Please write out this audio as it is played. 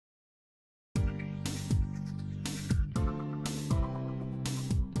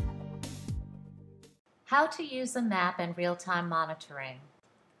How to use a map and real-time monitoring.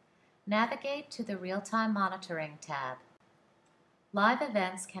 Navigate to the Real-Time Monitoring tab. Live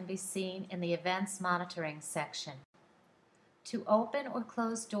events can be seen in the Events Monitoring section. To open or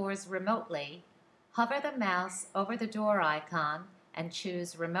close doors remotely, hover the mouse over the door icon and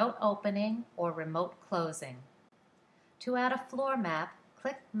choose Remote Opening or Remote Closing. To add a floor map,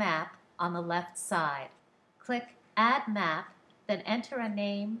 click Map on the left side. Click Add Map, then enter a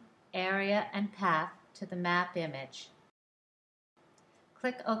name, area, and path to the map image.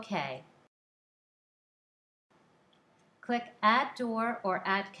 Click OK. Click Add Door or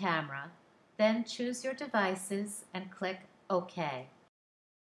Add Camera, then choose your devices and click OK.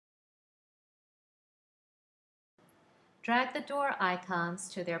 Drag the door icons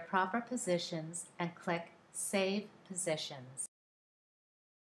to their proper positions and click Save Positions.